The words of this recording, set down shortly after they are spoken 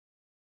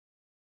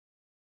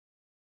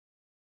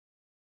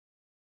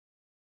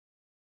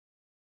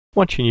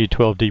Once your new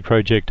 12D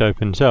project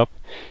opens up,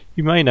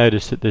 you may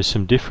notice that there's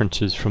some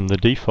differences from the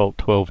default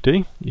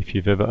 12D if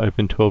you've ever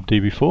opened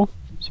 12D before.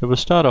 So we'll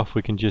start off,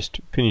 we can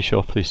just finish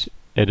off this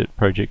Edit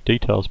Project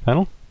Details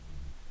panel.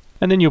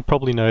 And then you'll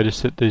probably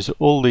notice that there's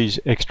all these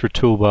extra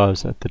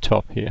toolbars at the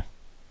top here.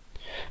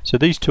 So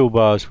these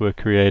toolbars were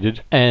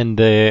created and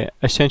they're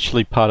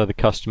essentially part of the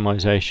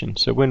customization.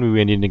 So when we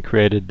went in and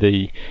created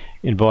the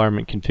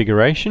environment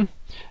configuration,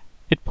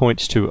 it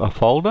points to a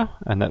folder,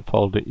 and that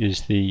folder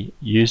is the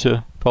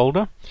user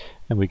folder,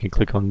 and we can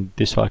click on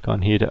this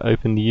icon here to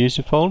open the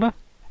user folder.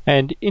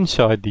 And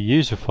inside the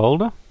user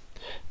folder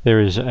there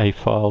is a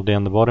file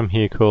down the bottom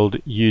here called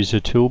user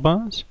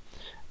toolbars,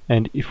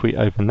 and if we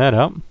open that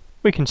up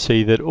we can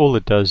see that all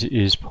it does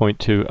is point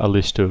to a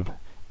list of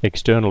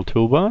external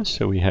toolbars.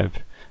 So we have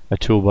a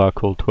toolbar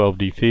called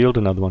 12D Field,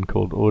 another one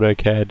called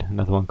AutoCAD,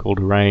 another one called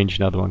Arrange,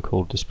 another one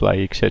called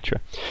Display,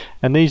 etc.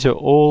 And these are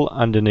all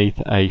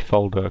underneath a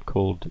folder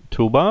called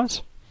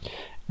Toolbars.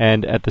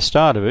 And at the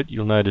start of it,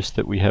 you'll notice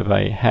that we have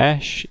a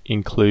hash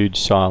include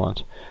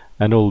silent.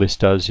 And all this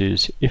does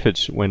is, if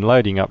it's when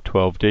loading up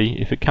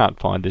 12D, if it can't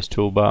find this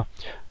toolbar,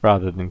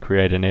 rather than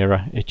create an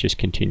error, it just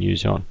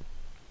continues on.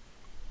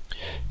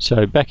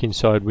 So back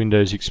inside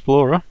Windows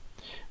Explorer,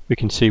 we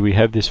can see we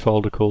have this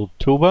folder called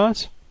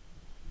Toolbars.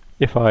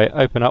 If I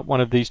open up one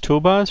of these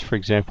toolbars, for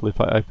example if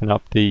I open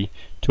up the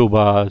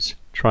Toolbars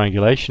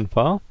triangulation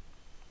file,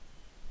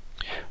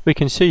 we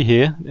can see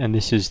here, and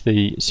this is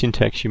the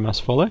syntax you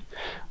must follow,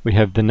 we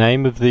have the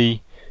name of the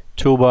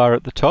toolbar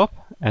at the top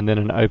and then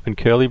an open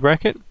curly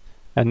bracket,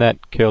 and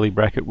that curly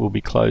bracket will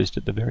be closed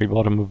at the very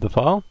bottom of the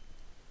file.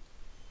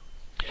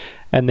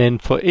 And then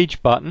for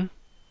each button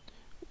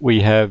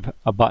we have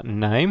a button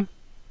name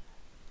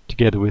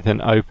together with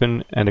an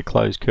open and a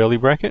closed curly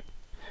bracket.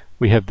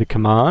 We have the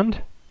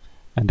command,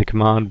 and the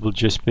command will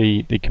just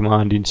be the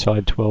command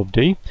inside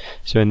 12D.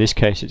 So in this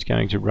case it's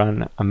going to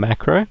run a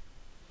macro,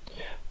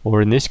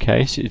 or in this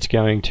case it's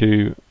going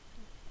to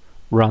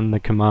run the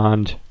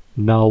command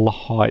null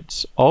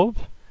heights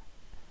of,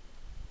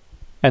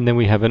 and then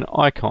we have an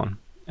icon,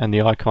 and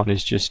the icon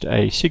is just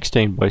a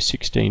 16 by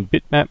 16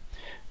 bitmap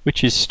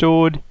which is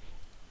stored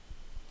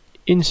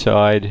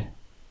inside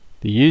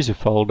the user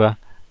folder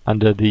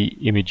under the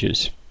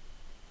images.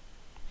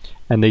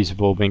 And these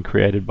have all been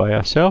created by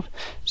ourselves,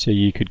 so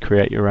you could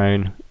create your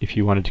own if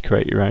you wanted to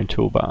create your own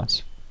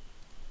toolbars.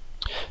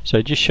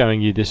 So just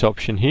showing you this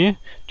option here,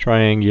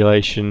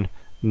 triangulation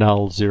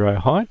null zero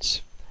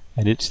heights,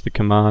 and it's the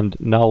command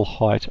null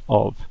height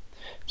of.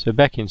 So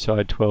back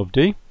inside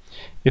 12D,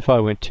 if I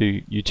went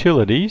to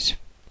utilities,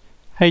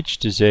 H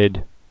to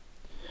Z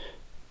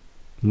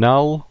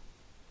null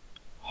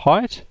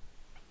height,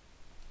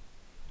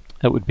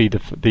 that would be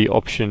the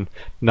option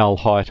null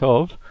height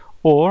of.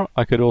 Or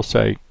I could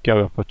also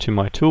go up to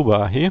my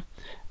toolbar here,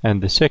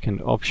 and the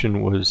second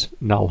option was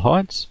null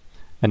heights,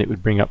 and it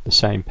would bring up the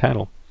same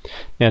panel.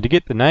 Now to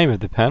get the name of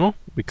the panel,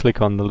 we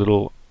click on the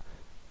little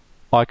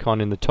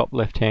icon in the top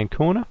left hand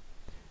corner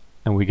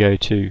and we go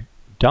to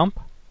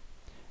dump,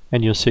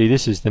 and you'll see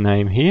this is the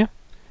name here,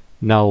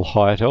 null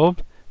height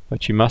of,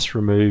 but you must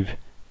remove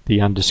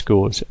the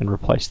underscores and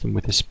replace them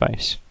with a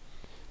space.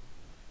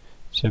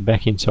 So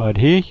back inside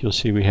here you'll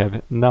see we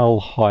have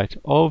null height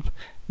of,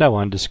 no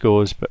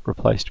underscores but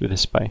replaced with a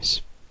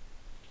space.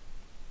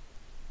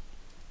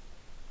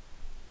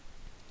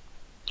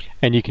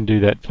 And you can do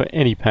that for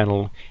any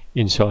panel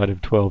inside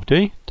of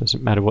 12D,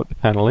 doesn't matter what the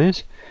panel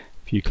is.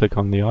 If you click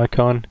on the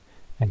icon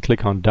and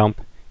click on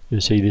dump,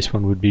 you'll see this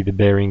one would be the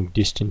bearing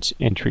distance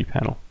entry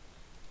panel.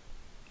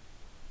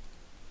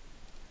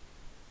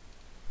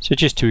 So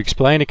just to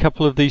explain a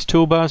couple of these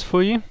toolbars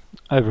for you,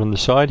 over on the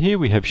side here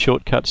we have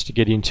shortcuts to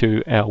get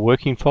into our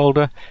working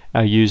folder,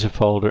 our user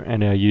folder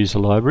and our user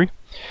library.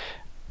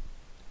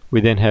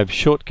 We then have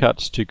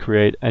shortcuts to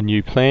create a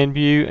new plan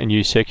view, a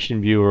new section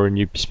view or a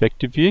new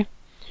perspective view.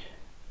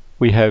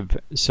 We have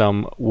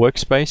some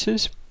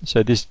workspaces,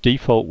 so this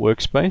default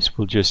workspace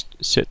will just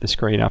set the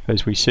screen up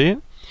as we see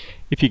it.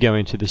 If you go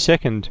into the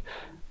second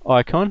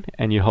icon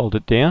and you hold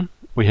it down,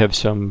 we have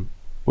some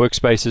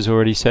workspaces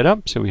already set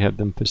up, so we have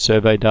them for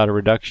survey data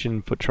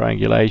reduction, for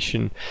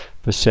triangulation,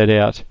 for set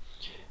out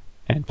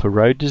and for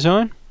road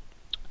design.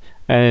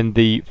 And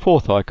the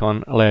fourth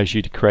icon allows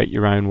you to create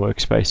your own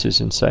workspaces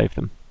and save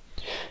them.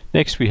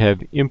 Next we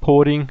have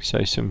importing,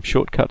 so some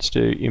shortcuts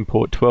to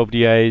import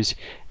 12DAs,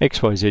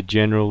 XYZ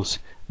generals,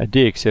 a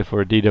DXF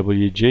or a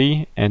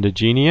DWG and a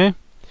Genio,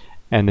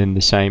 and then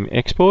the same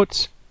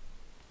exports.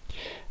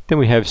 Then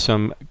we have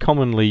some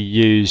commonly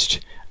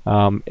used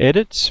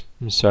edits,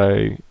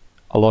 so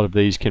a lot of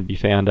these can be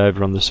found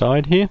over on the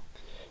side here.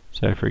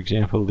 So for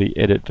example the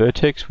edit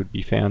vertex would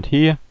be found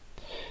here.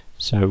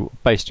 So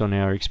based on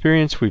our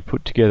experience we've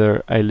put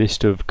together a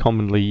list of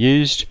commonly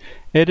used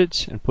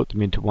edits and put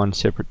them into one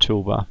separate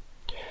toolbar.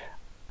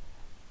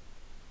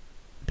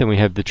 Then we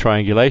have the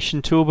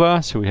triangulation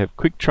toolbar, so we have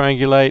quick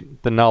triangulate,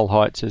 the null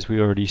heights as we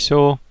already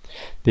saw,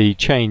 the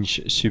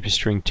change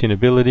superstring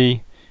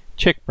tinability,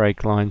 check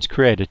break lines,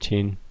 create a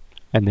tin,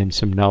 and then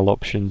some null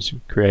options,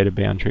 create a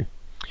boundary.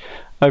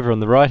 Over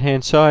on the right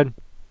hand side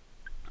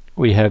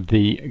we have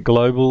the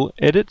global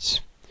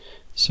edits.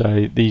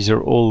 So these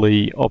are all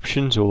the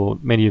options, or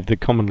many of the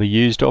commonly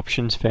used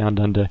options found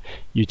under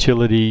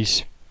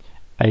Utilities,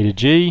 A to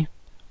G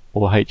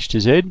or H to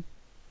Z,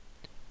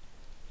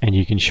 and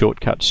you can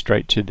shortcut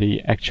straight to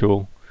the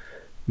actual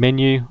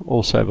menu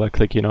also by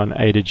clicking on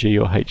A to G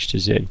or H to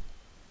Z.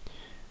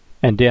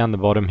 And down the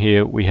bottom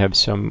here we have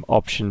some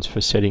options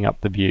for setting up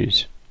the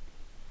views.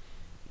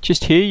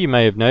 Just here you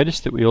may have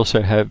noticed that we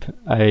also have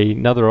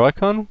another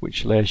icon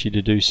which allows you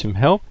to do some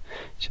help.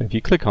 So if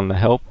you click on the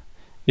help,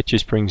 it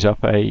just brings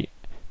up a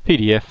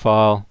PDF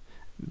file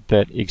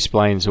that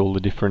explains all the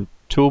different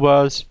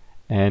toolbars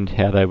and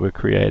how they were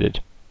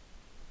created.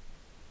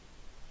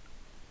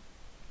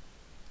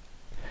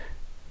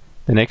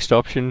 The next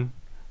option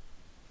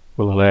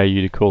will allow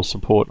you to call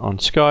support on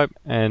Skype,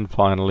 and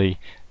finally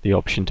the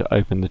option to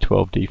open the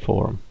 12D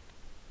forum.